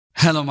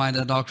Hello, my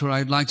dear doctor.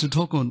 I'd like to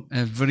talk on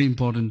a very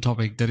important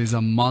topic, that is a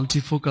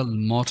multifocal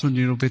motor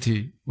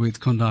neuropathy with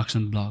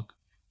conduction block.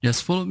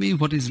 Just follow me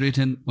what is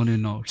written on your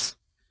notes.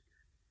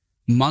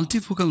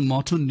 Multifocal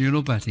motor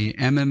neuropathy,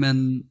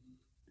 MMN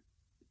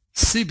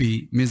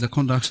CB, means the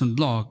conduction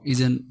block, is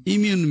an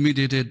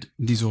immune-mediated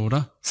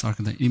disorder,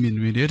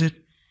 immune-mediated,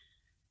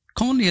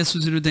 commonly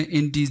associated with the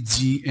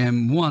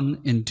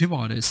anti-GM1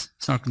 antibodies,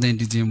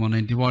 anti-GM1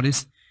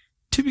 antibodies,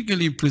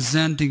 typically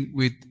presenting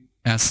with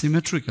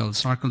asymmetrical,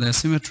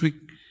 asymmetric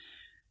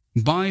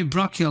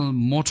bibrachial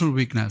motor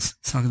weakness,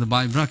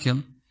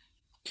 bibrachial,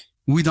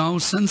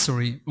 without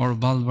sensory or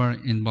bulbar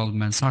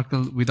involvement,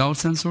 without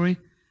sensory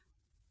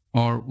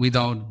or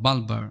without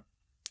bulbar,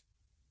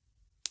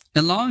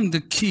 allowing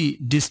the key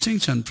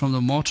distinction from the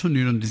motor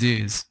neuron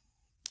disease,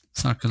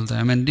 the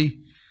MND.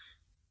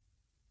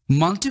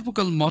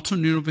 Multifocal motor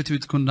neuropathy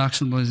with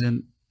conduction block is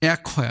an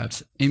acquired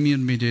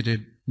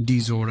immune-mediated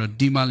disorder,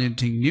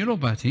 demyelinating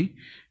neuropathy.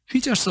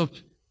 Features of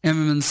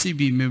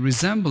MMN-CB may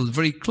resemble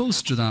very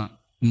close to the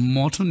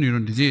motor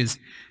neuron disease,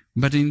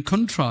 but in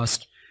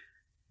contrast,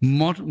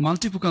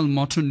 multifocal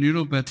motor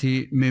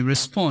neuropathy may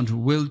respond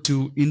well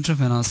to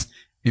intravenous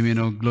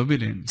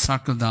immunoglobulin,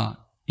 the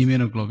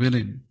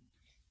immunoglobulin.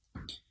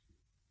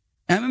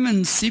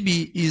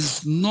 MMN-CB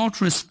is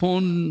not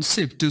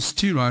responsive to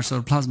steroids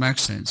or plasma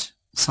exchange,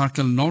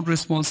 not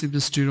responsive to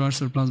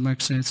steroids or plasma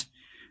exchange,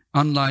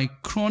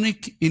 unlike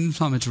chronic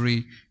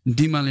inflammatory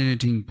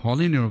demyelinating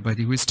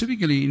polyneuropathy, which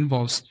typically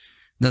involves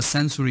the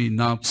sensory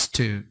nerves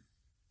too.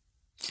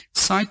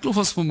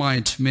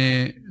 Cyclophosphamide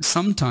may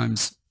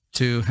sometimes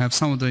to have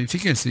some of the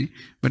efficacy,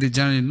 but is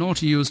generally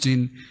not used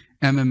in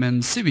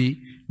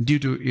MMN-CB due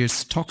to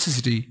its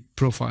toxicity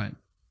profile.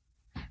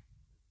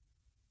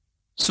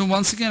 So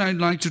once again, I'd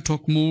like to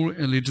talk more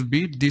a little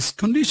bit. This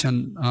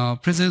condition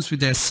presents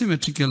with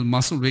asymmetrical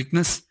muscle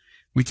weakness,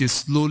 which is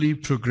slowly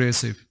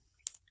progressive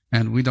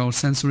and without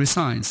sensory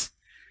signs.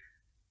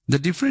 The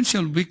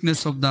differential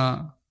weakness of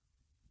the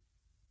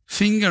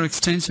finger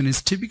extension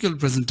is typical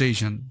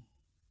presentation.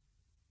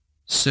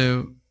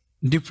 So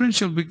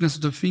differential weakness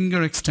of the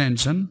finger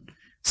extension,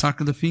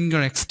 the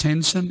finger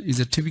extension is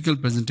a typical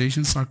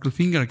presentation,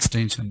 finger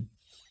extension,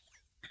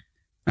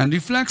 and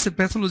reflects a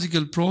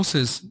pathological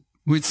process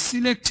which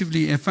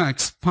selectively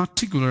affects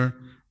particular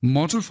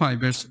motor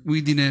fibers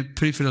within a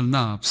peripheral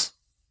nerves.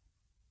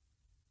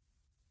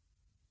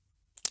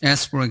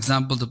 As for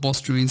example, the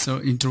posterior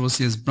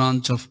interosseous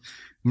branch of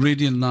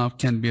radial nerve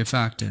can be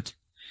affected.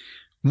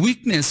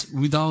 Weakness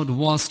without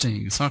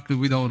wasting,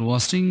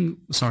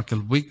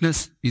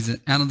 weakness is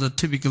another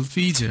typical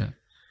feature.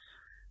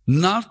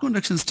 Nerve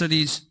conduction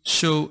studies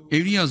show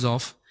areas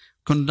of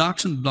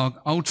conduction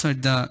block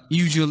outside the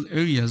usual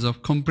areas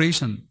of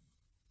compression.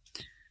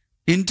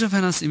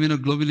 Intravenous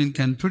immunoglobulin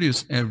can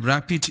produce a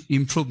rapid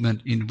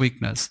improvement in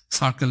weakness,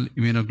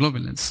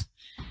 immunoglobulins.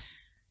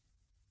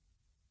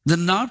 The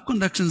nerve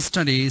conduction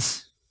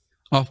studies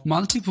of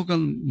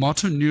multifocal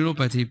motor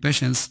neuropathy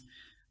patients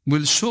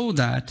will show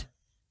that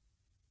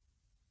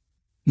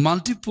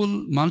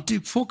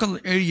multifocal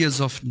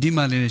areas of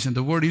demyelination,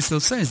 the word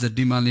itself says that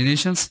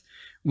demyelinations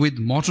with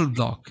motor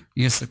block,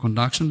 yes, the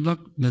conduction block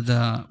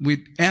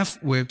with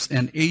F waves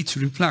and H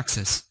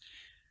reflexes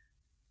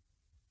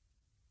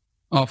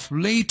of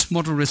late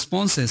motor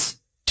responses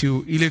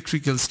to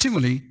electrical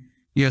stimuli.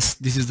 Yes,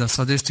 this is the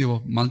suggestive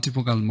of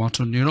multifocal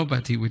motor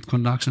neuropathy with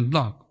conduction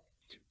block.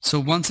 So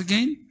once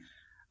again,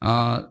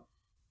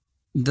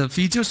 the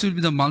features will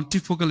be the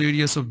multifocal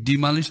areas of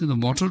demyelination of the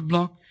motor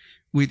block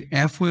with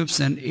F waves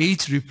and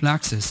H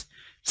reflexes,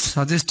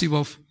 suggestive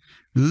of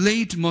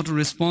late motor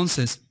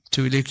responses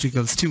to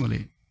electrical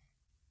stimuli.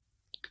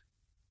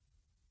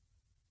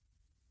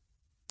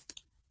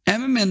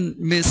 MMN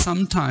may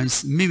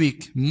sometimes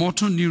mimic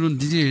motor neuron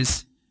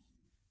disease.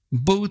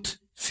 Both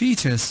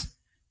features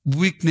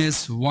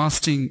weakness,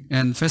 wasting,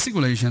 and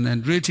fasciculation,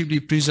 and relatively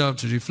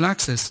preserved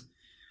reflexes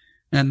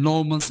and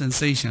normal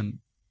sensation.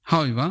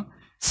 However,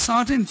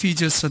 certain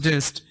features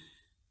suggest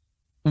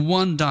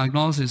one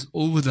diagnosis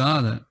over the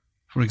other.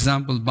 For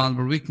example,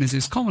 bulbar weakness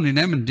is common in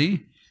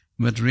MND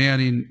but rare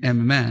in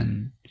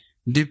MMN.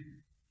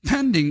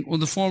 Depending on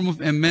the form of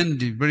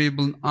MND,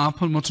 variable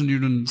upper motor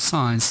neuron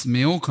signs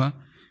may occur,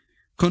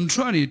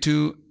 contrary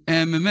to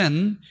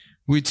MMN,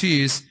 which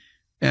is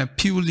a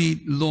purely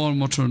lower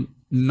motor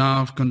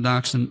nerve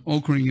conduction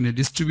occurring in a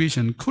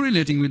distribution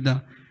correlating with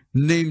the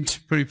named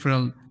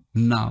peripheral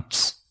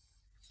nerves.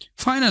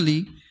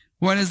 Finally,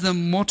 whereas the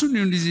motor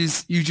neuron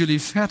disease is usually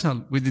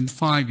fatal within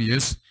 5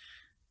 years,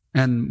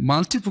 and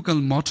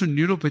multifocal motor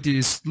neuropathy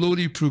is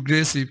slowly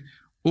progressive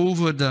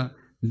over the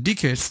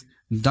decades,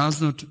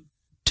 does not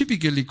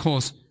typically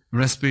cause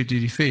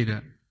respiratory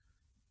failure.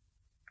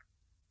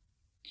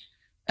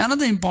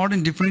 Another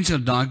important differential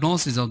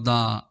diagnosis of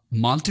the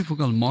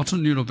multifocal motor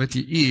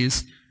neuropathy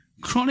is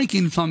chronic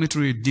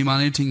inflammatory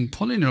demyelinating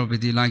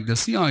polyneuropathy, like the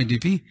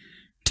CIDP,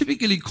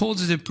 typically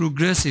causes a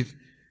progressive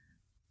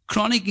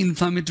chronic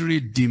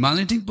inflammatory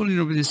demyelinating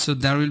polyneuropathy, so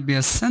there will be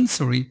a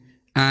sensory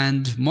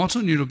and motor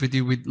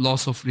neuropathy with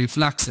loss of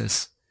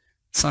reflexes.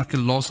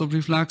 circle loss of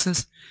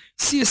reflexes.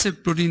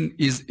 CSF protein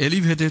is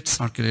elevated,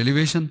 circle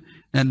elevation,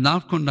 and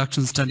nerve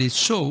conduction studies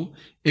show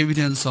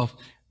evidence of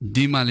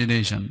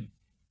demyelination.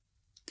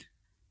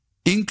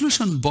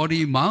 Inclusion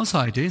body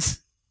myositis,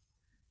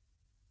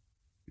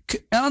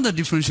 another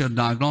differential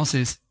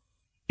diagnosis.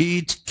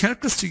 It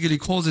characteristically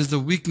causes the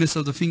weakness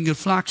of the finger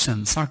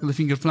flexion, circular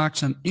finger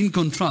flexion. In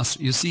contrast,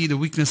 you see the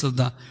weakness of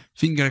the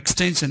finger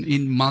extension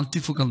in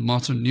multifocal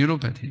motor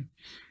neuropathy,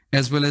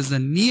 as well as the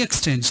knee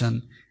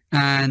extension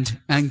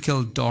and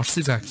ankle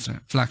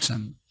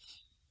dorsiflexion.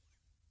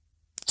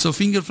 So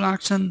finger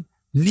flexion,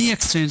 knee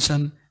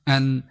extension,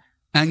 and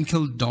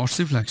ankle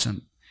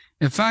dorsiflexion.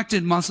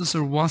 Affected muscles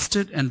are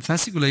wasted and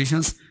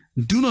fasciculations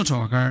do not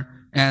occur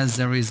as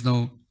there is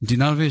no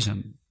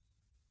denervation.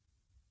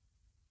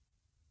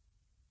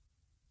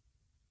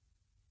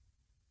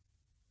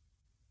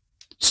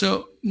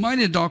 So, my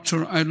dear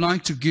doctor, I'd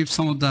like to give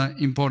some of the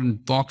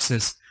important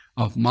boxes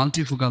of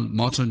multifocal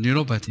motor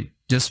neuropathy.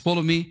 Just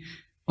follow me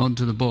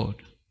onto the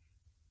board.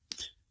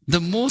 The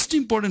most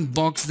important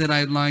box that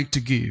I'd like to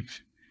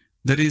give,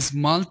 that is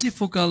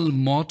multifocal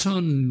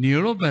motor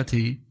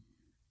neuropathy.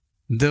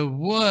 The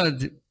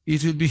word,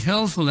 it will be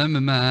helpful,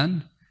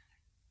 MMN,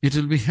 it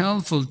will be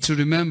helpful to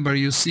remember,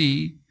 you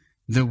see,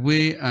 the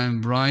way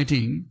I'm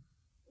writing.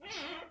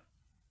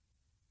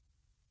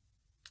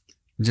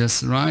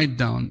 Just write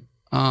down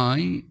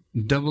INN,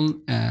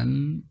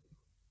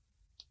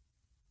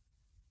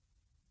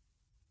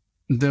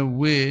 the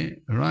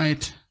way,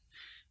 right?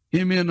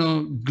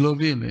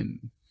 Immunoglobulin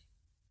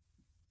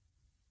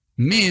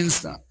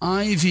means the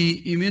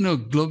IV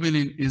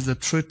immunoglobulin is the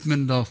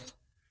treatment of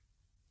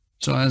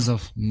choice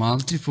of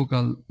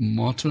multifocal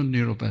motor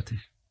neuropathy.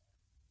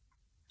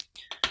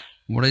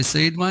 What I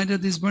said, my dear,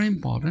 is very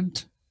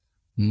important.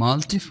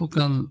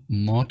 Multifocal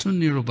motor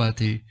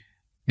neuropathy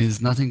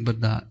is nothing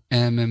but the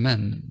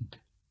MMN.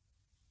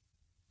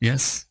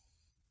 Yes.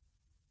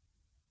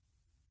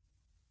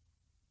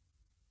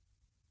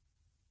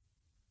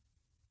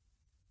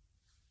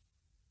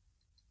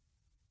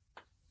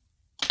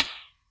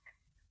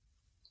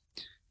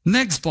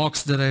 Next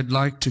box that I'd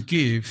like to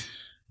give,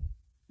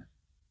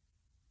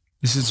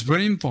 this is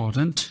very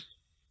important.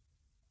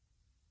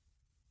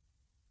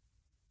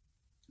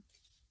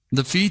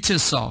 The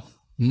features of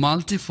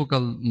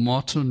multifocal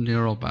motor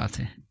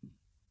neuropathy,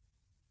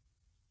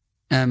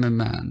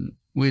 MMN,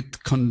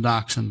 with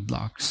conduction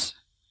blocks.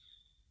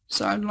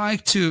 So I'd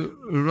like to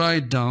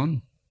write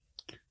down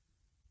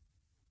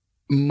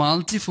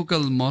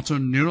multifocal motor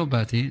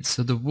neuropathy.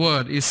 So the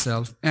word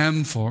itself,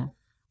 M for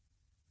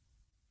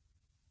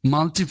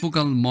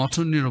multifocal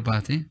motor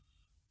neuropathy.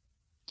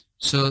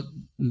 So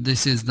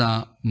this is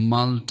the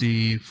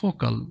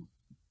multifocal.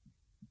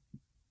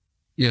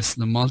 Yes,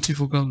 the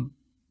multifocal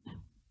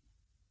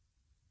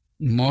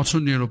motor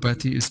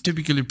neuropathy is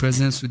typically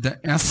present with the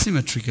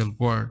asymmetrical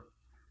word.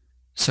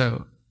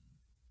 So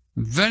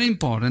very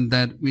important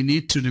that we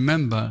need to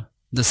remember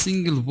the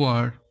single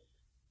word.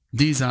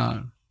 These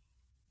are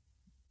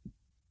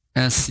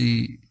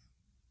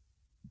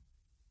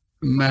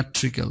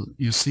asymmetrical.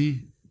 You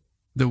see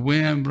the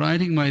way I'm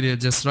writing, my dear,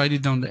 just write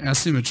it down, the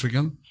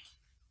asymmetrical.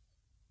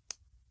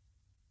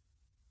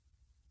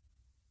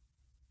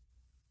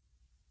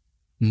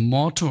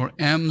 Motor,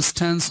 M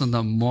stands on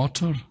the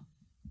motor.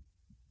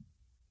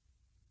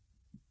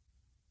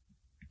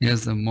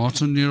 Yes, the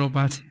motor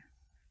neuropathy.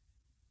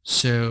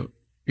 So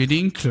it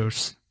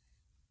includes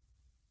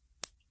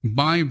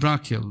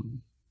bibrachial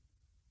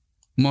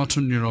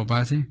motor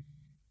neuropathy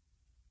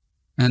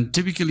and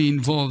typically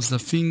involves the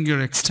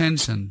finger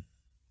extension.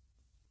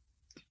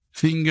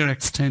 Finger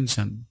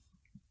extension.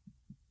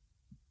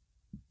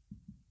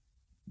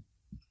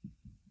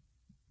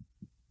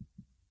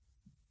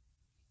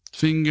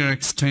 Finger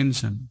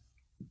extension.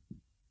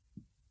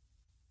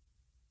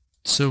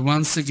 So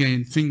once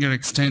again, finger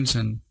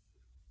extension.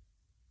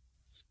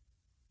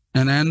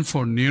 And N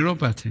for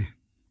neuropathy.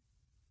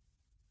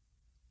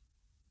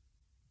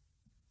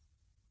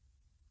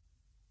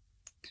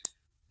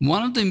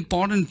 One of the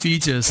important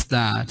features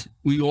that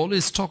we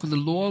always talk of the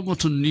lower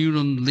motor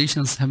neuron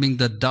lesions having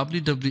the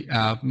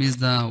WWF means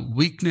the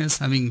weakness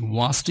having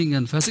wasting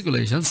and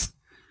fasciculations,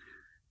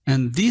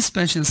 and these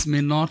patients may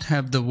not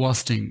have the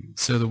wasting.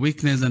 So the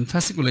weakness and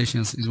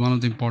fasciculations is one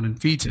of the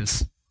important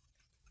features.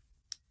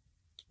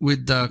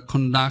 With the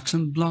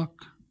conduction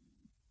block,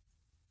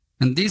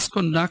 and this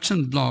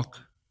conduction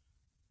block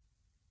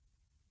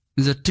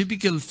is a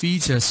typical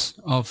features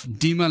of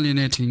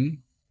demyelinating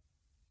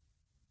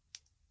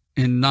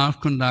in nerve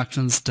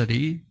conduction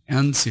study,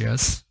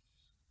 MRCS,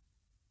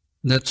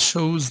 that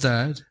shows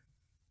that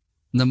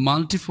the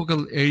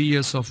multifocal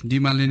areas of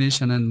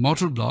demyelination and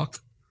motor block.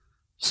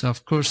 So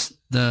of course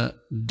the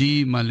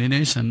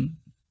demyelination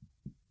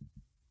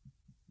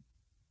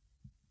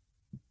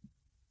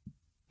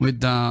with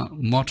the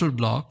motor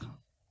block,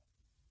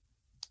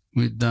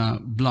 with the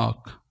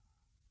block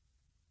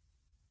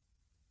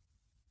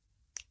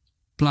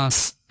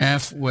plus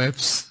F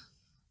waves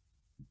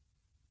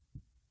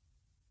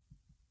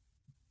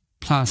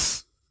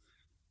plus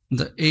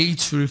the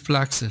H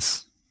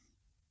reflexes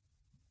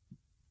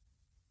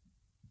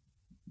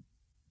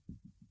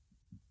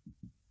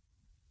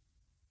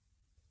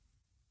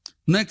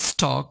Next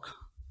talk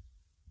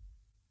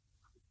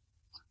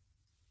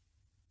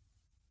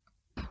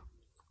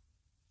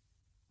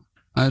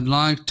I'd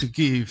like to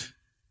give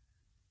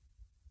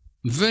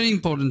very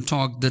important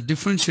talk, the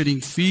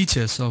differentiating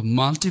features of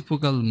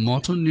multifocal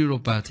motor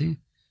neuropathy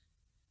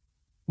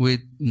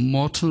with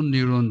motor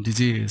neuron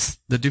disease,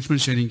 the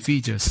differentiating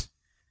features.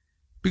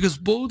 Because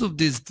both of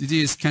these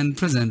diseases can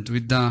present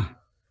with the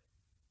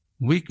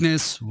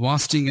weakness,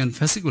 wasting and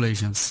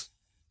fasciculations.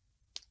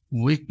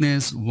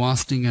 Weakness,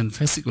 wasting and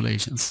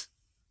fasciculations.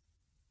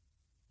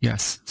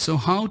 Yes, so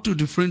how to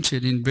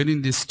differentiate in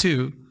between these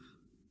two,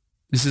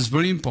 this is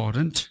very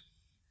important.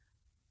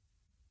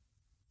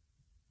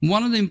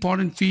 One of the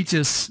important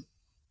features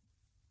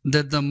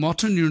that the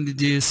motor neuron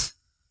disease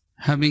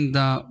having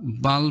the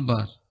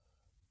bulbar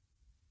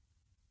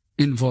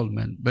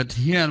involvement, but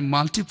here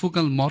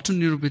multifocal motor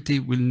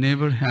neuropathy will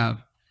never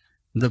have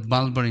the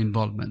bulbar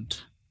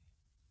involvement.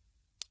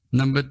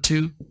 Number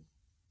 2,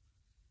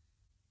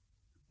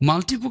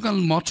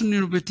 multifocal motor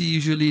neuropathy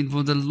usually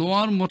involves the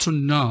lower motor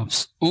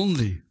nerves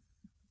only.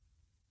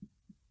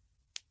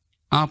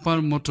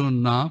 Upper motor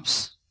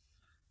nerves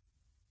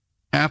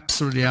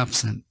absolutely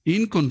absent.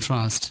 In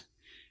contrast,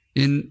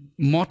 in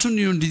motor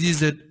neuron disease,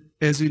 that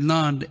as we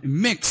learned,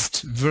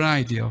 mixed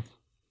variety of,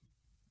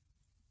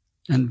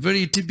 and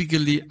very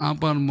typically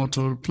upper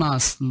motor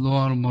plus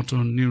lower motor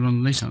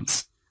neuron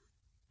lesions,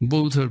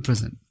 both are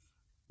present.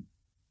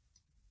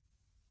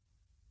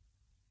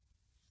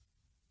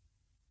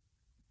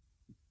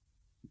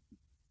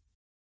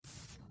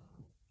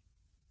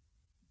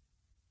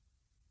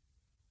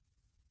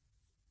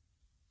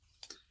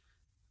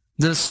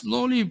 The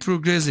slowly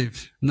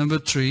progressive, number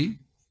 3,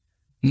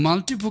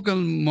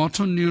 multifocal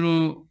motor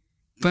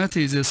neuropathy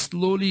is a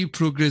slowly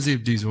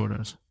progressive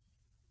disorder.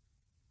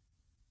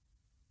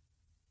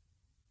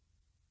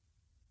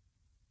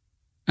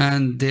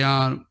 And they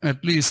are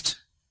at least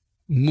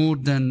more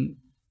than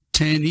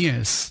 10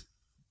 years.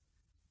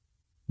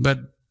 But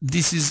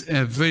this is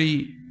a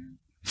very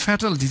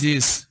fatal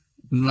disease,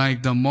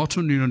 like the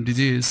motor neuron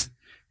disease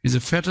is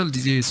a fatal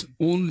disease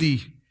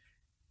only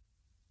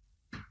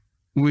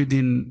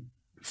within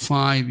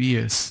 5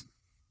 years.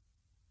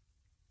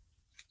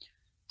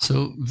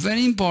 So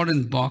very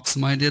important box,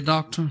 my dear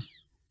doctor.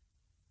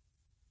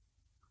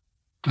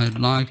 I'd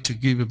like to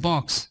give a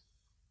box.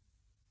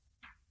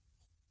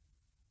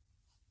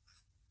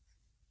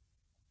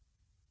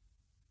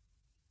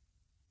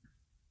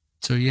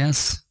 So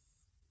yes,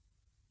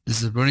 this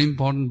is a very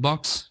important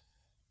box.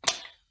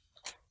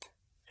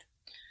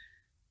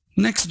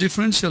 Next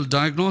differential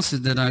diagnosis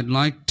that I'd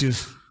like to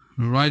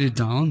write it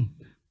down.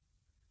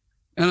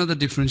 Another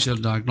differential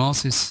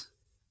diagnosis.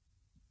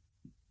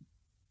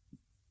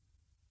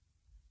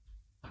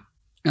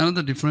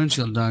 Another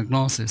differential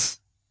diagnosis.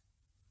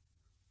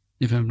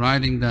 If I'm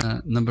writing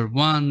the number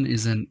 1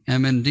 is an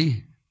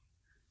MND,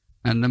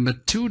 and number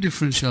 2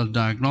 differential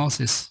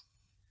diagnosis,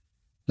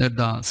 that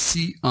the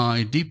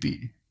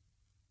CIDP.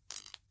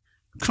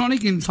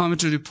 Chronic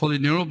inflammatory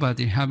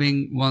polyneuropathy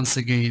having once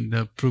again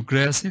the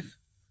progressive.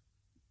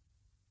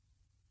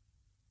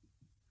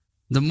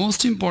 The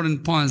most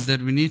important points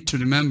that we need to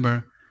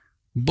remember,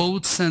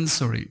 both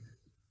sensory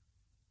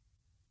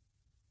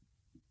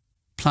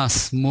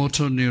plus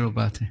motor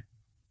neuropathy.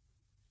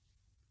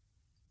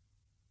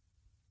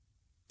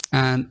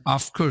 And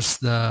of course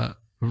the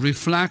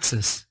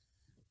reflexes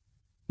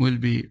will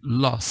be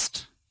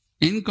lost.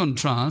 In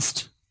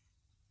contrast,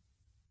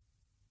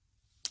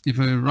 if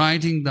we're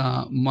writing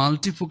the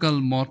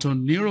multifocal motor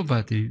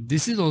neuropathy,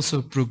 this is also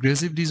a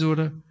progressive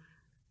disorder,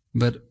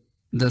 but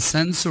the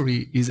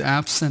sensory is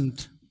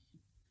absent.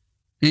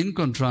 In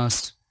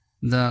contrast,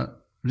 the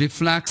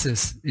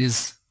reflexes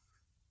is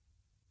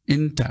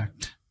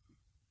intact.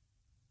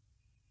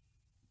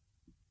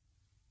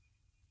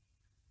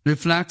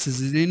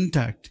 Reflexes is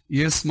intact.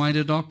 Yes, my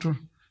dear doctor.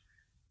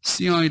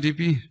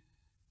 CIDP.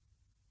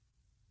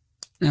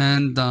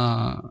 And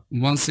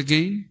once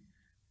again,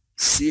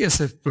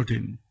 CSF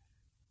protein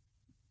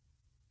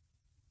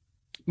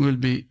will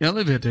be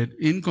elevated.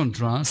 In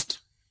contrast,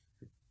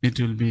 it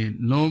will be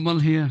normal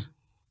here.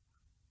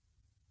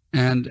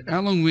 And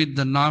along with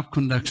the nerve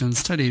conduction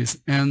studies,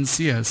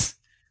 MRCS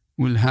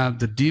will have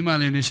the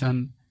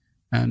demyelination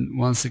and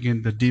once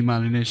again the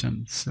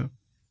demyelination. So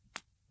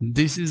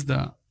this is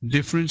the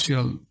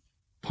differential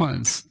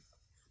points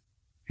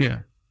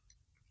here.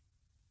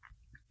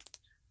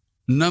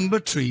 Number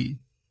 3,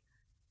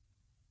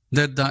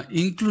 that the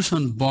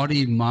inclusion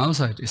body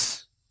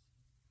myositis.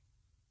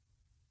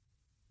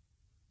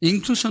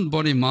 Inclusion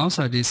body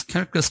myositis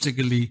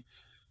characteristically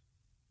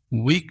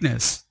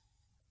weakness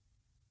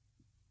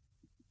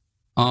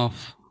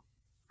of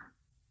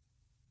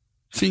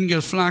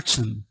finger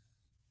flexion.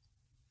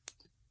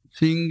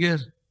 Finger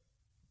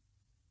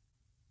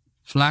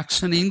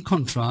flexion, in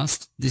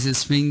contrast, this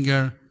is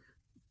finger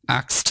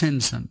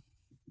extension.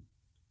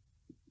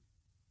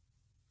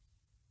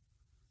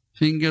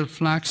 Finger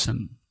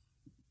flexion.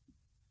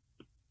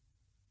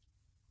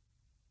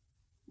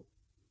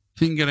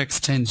 Finger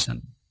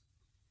extension.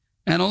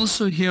 And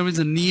also here is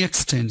a knee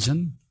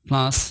extension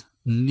plus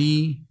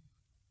knee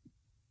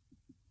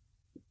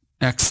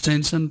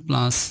extension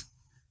plus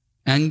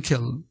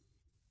ankle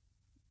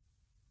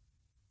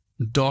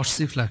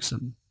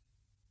dorsiflexion.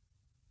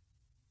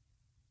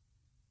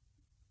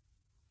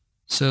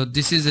 So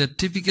this is a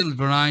typical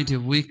variety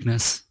of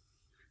weakness.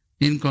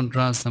 In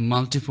contrast, the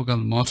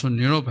multifocal motor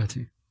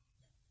neuropathy.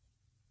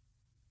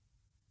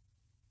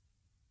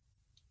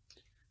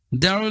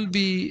 There will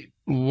be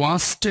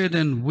wasted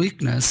and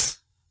weakness,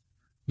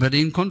 but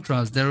in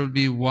contrast, there will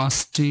be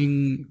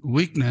wasting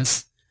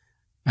weakness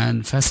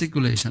and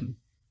fasciculation,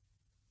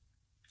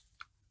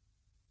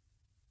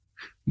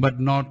 but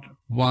not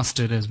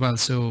wasted as well.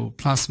 So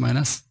plus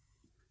minus.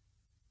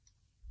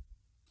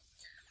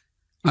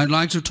 I'd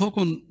like to talk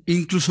on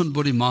inclusion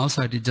body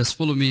myositis. Just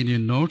follow me in your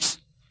notes.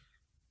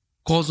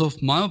 Cause of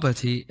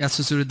myopathy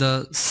associated with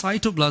the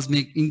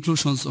cytoplasmic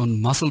inclusions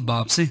on muscle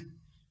biopsy.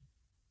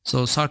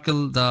 So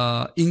circle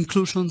the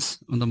inclusions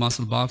on the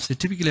muscle biopsy.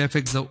 Typically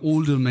affects the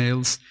older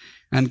males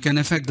and can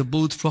affect the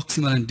both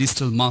proximal and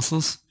distal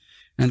muscles,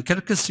 and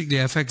characteristically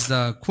affects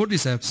the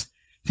quadriceps,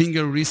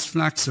 finger, wrist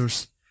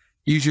flexors,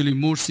 usually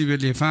more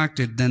severely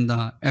affected than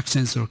the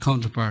extensor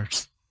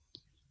counterparts.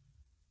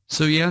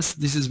 So yes,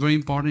 this is very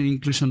important,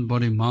 inclusion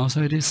body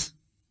myositis.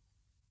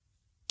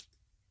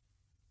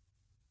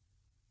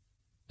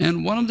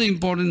 And one of the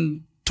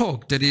important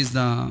talk, that is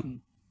the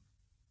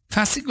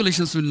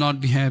fasciculations will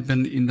not be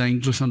happen in the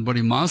inclusion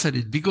body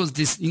myositis, because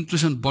this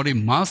inclusion body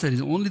myositis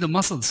is only the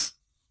muscles.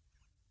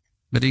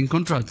 But in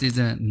contrast, is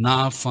a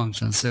nerve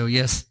function. So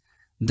yes,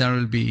 there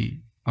will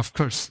be, of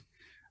course,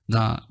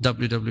 the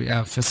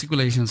WWF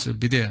fasciculations will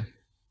be there.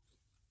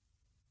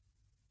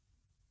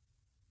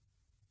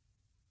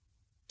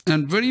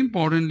 And very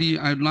importantly,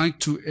 I'd like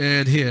to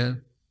add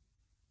here,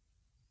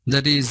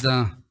 that is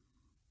the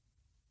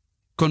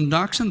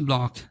conduction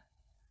block.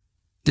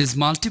 This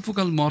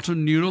multifocal motor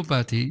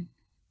neuropathy,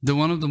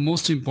 one of the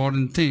most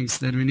important things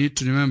that we need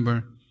to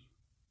remember,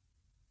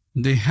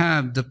 they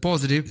have the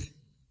positive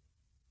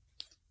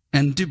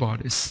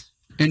antibodies,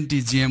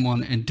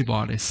 anti-GM1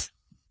 antibodies.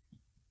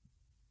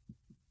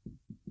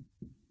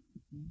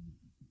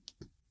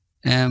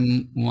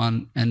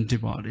 M1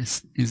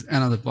 antibodies is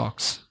another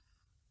box.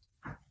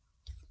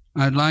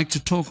 I'd like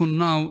to talk on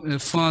now a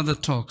further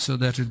talk, so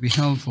that will be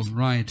helpful,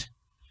 right?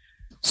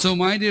 So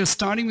my dear,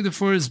 starting with the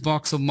first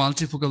box of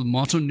multifocal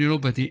motor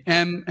neuropathy,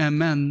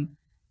 MMN,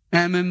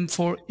 MM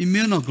for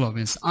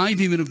immunoglobulins. IV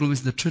immunoglobulins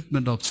is the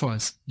treatment of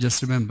choice,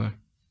 just remember.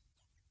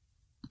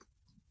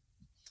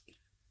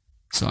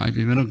 So IV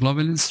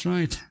immunoglobulins,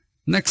 right?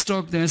 Next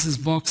talk, there's this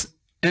box,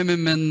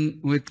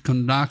 MMN with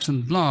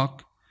conduction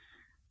block.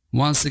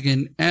 Once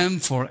again, M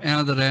for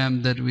another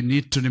M that we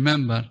need to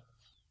remember,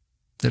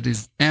 that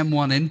is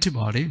M1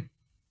 antibody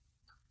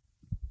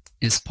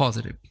is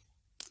positive.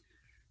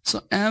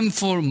 So M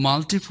for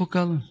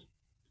multifocal,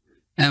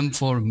 M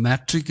for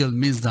matrical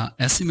means the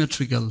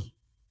asymmetrical.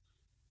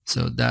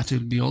 So that will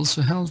be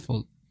also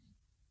helpful.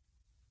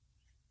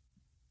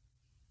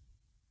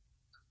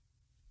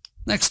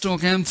 Next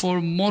talk, M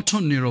for motor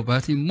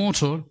neuropathy.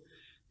 Motor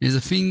is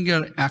a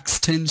finger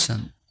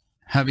extension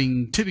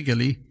having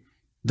typically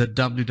the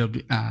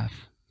WWF.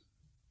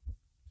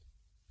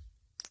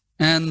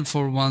 N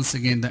for, once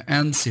again, the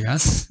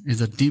MRCS is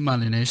the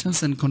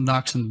demyelinations, and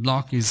conduction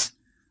block is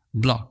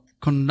block.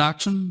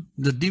 Conduction,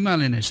 the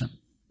demyelination.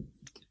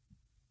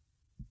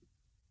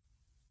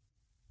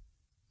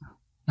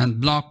 And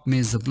block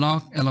means the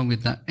block along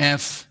with the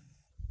F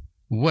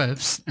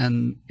waves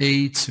and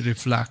H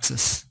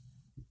reflexes.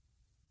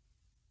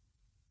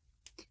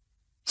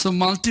 So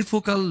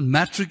multifocal,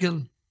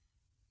 matrical,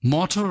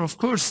 motor, of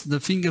course, the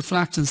finger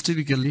flexions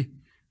typically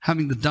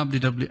having the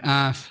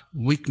WWF,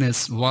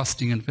 weakness,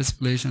 wasting and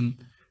fasciculation.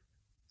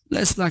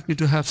 Less likely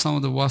to have some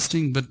of the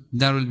wasting, but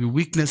there will be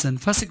weakness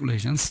and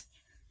fasciculations.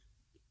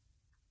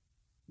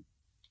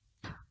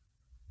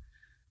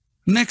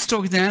 Next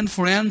talk is the N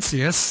for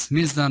MRCS,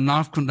 means the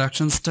nerve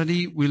conduction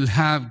study will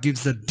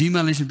gives the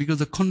demyelination, because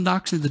the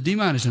conduction is the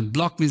demyelination,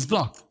 block means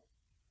block.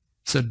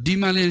 So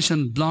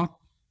demyelination, block,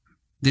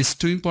 these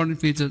two important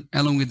features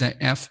along with the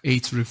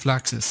FH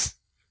reflexes.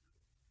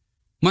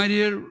 My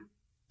dear,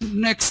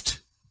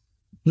 next,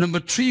 number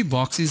 3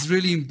 box is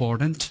really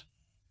important.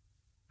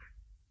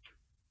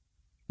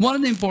 One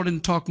of the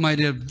important talk, my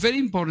dear, very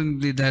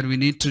importantly, that we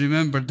need to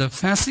remember the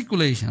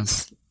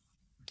fasciculations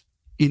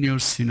in your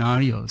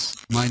scenarios.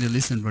 My dear,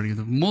 listen very good.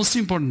 The most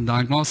important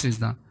diagnosis is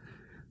the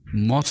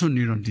motor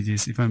neuron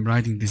disease. If I'm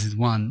writing, this is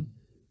one,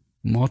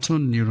 motor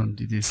neuron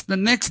disease. The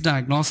next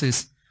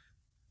diagnosis,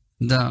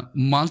 the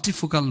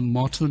multifocal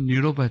motor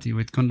neuropathy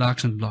with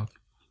conduction block.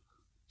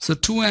 So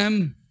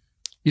 2M,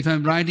 if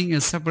I'm writing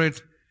a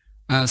separate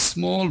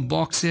small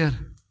box here,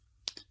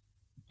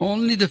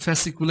 only the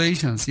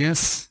fasciculations,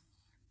 yes.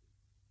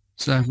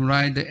 So I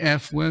write the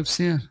F waves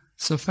here.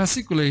 So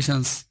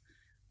fasciculations,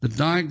 the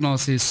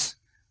diagnosis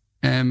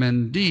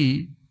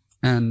MND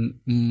and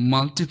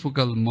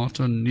multifocal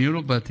motor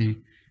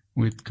neuropathy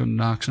with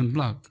conduction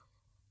block.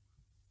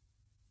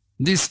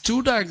 These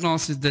two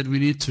diagnoses that we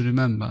need to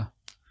remember.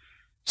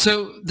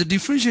 So the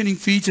differentiating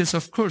features,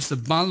 of course, the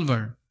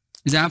bulbar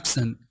is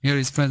absent. Here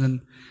is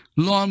present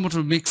lower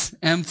motor mix,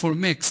 M4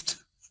 mixed,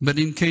 but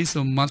in case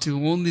of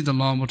multiple, only the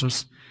lower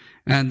motors,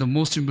 and the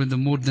most important, the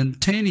more than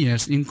 10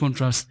 years. In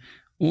contrast,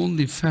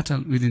 only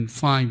fatal within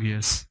 5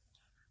 years.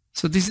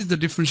 So this is the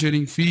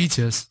differentiating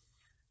features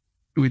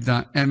with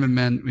the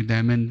MMN, with the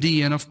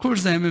MND, and of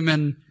course the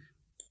MMN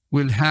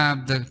will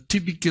have the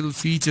typical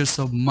features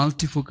of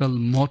multifocal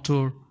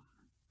motor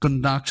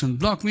conduction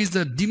block, means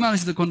the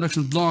demolish the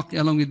conduction block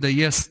along with the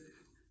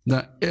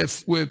the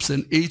F waves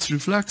and H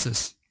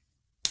reflexes.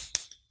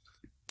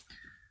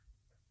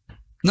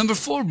 Number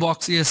 4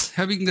 box is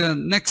having the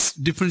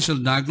next differential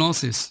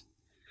diagnosis.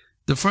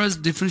 The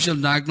first differential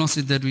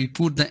diagnosis that we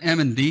put the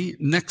MND,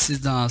 next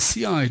is the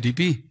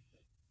CIDP.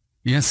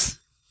 Yes.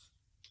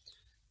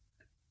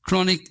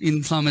 Chronic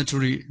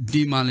inflammatory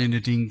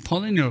demyelinating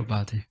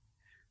polyneuropathy.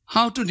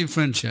 How to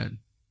differentiate?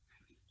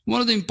 One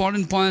of the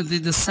important points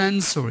is the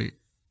sensory.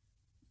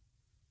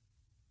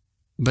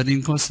 But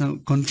in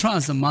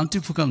contrast, the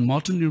multifocal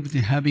motor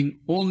neuropathy having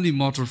only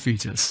motor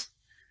features.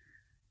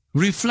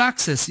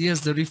 Reflexes, yes,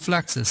 the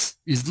reflexes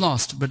is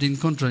lost, but in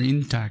contrast,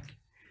 intact.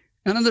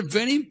 Another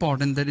very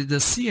important, that is the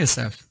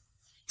CSF.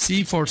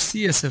 C for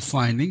CSF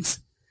findings.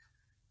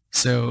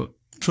 So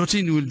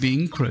protein will be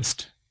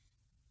increased.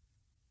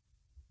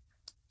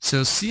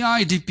 So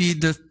CIDP,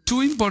 the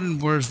two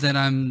important words that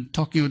I'm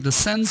talking about, the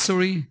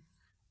sensory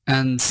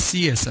and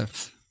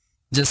CSF.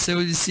 Just say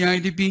with the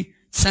CIDP,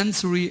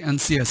 sensory and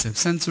CSF,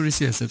 sensory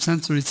CSF,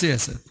 sensory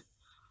CSF.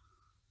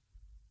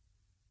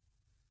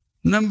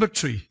 Number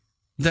 3,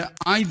 the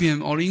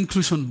IBM or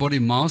inclusion body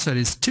mouser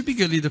is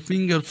typically the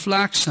finger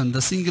flexion,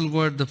 the single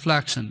word, the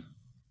flexion.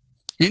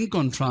 In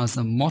contrast,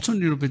 the motor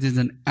neuropathy is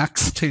an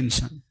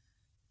extension.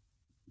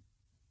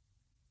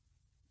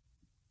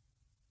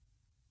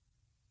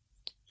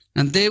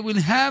 And they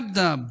will have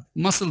the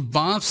muscle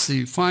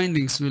biopsy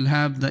findings will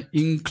have the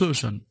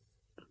inclusion.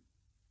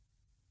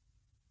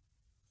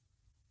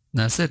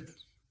 That's it.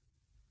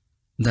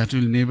 That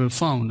will never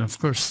found, of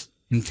course,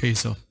 in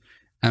case of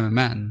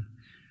MMN.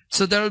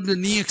 So there will be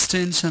knee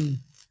extension,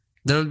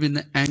 there will be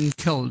the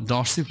ankle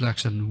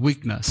dorsiflexion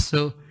weakness.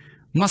 So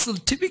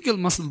typical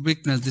muscle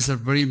weakness, these are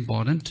very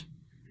important.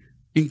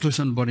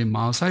 Inclusion body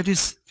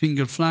mousitis,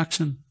 finger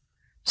flexion.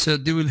 So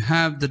they will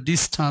have the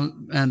distal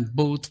and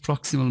both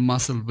proximal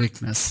muscle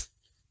weakness.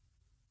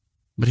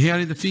 But here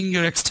is the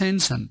finger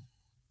extension.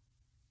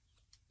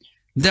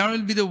 There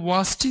will be the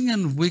wasting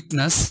and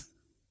weakness,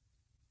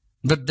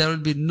 but there will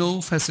be no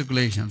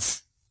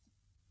fasciculations.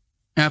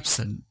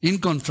 Absent. In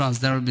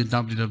contrast, there will be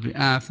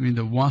WWF, meaning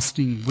the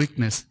wasting,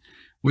 weakness,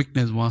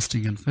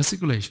 wasting, and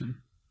fasciculation.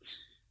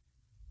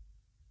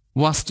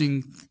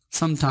 Wasting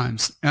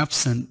sometimes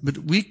absent, but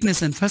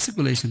weakness and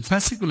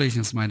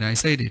fasciculations, might I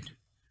said it.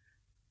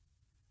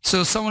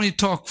 So somebody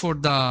talk for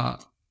the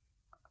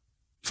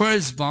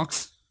first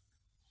box.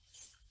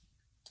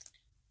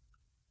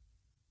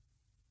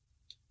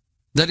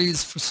 That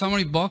is for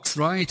summary box,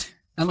 right?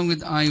 Along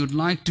with I would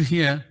like to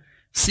hear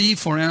C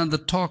for another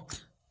talk,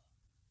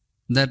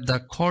 that the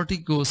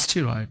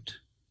corticosteroid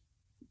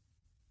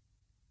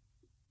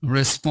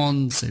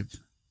responsive.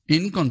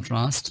 In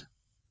contrast,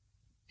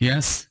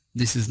 yes,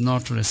 this is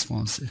not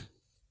responsive.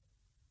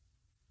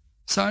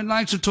 So I'd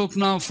like to talk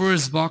now,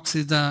 first box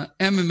is the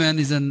MMN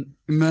is an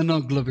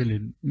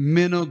immunoglobulin.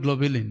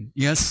 Immunoglobulin,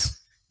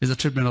 yes, is a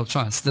treatment of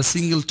choice, the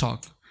single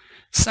talk.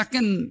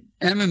 Second,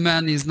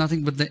 MMN is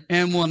nothing but the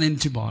M1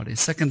 antibody,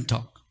 second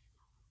talk.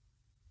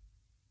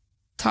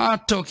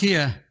 Third talk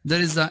here, there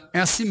is the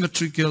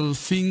asymmetrical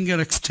finger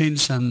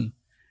extension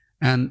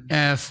and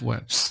F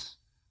webs.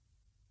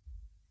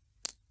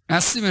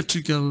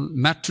 Asymmetrical,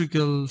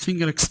 metrical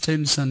finger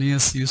extension,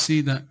 yes, you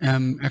see the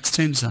M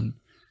extension.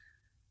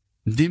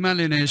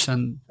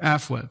 Demyelination,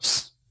 F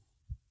webs.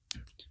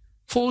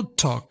 Fourth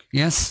talk,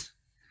 yes,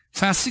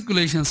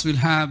 fasciculations will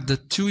have the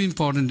two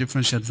important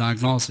differential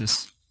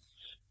diagnoses.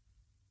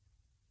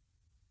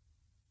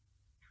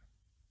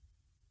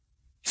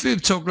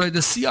 Fifth talk, right, the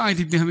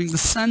CIDP having the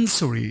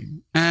sensory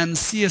and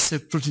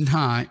CSF protein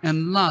high,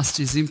 and last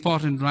is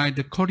important, right,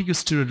 the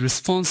corticosteroid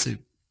responsive.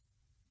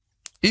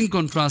 In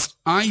contrast,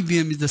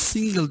 IBM is the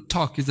single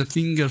talk, is the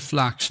finger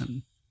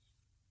flexion.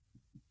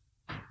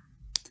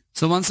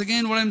 So once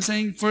again, what I'm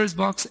saying, first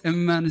box,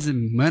 MMN is a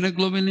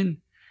immunoglobulin,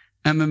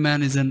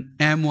 MMN is an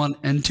M1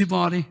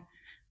 antibody.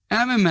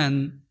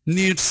 MMN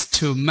needs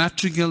to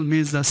metrical,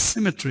 means the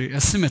symmetry,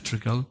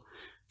 asymmetrical,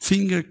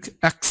 finger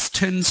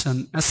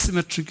extension,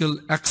 asymmetrical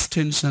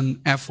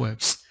extension F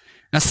webs,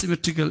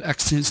 asymmetrical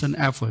extension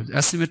F webs,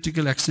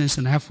 asymmetrical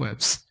extension F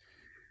webs.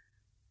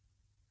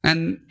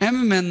 And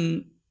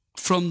MMN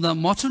from the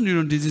motor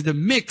neuron disease, the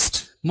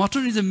mixed, motor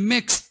is a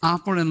mixed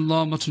upper and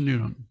lower motor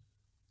neuron.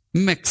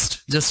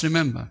 Mixed, just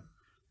remember.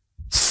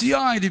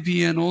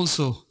 CIDP and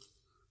also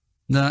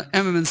the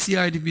MMN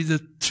CIDP is the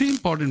three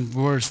important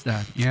words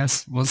that,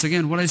 yes, once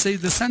again, what I say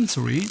is the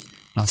sensory,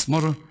 last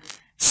motor,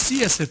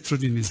 CSF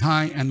protein is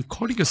high and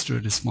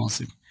corticosteroid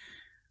responsive.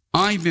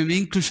 IBM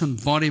inclusion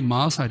body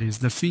mousitis,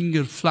 the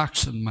finger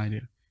flexion, my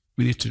dear.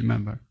 We need to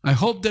remember. I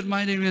hope that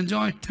my day you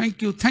enjoyed.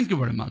 Thank you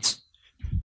very much.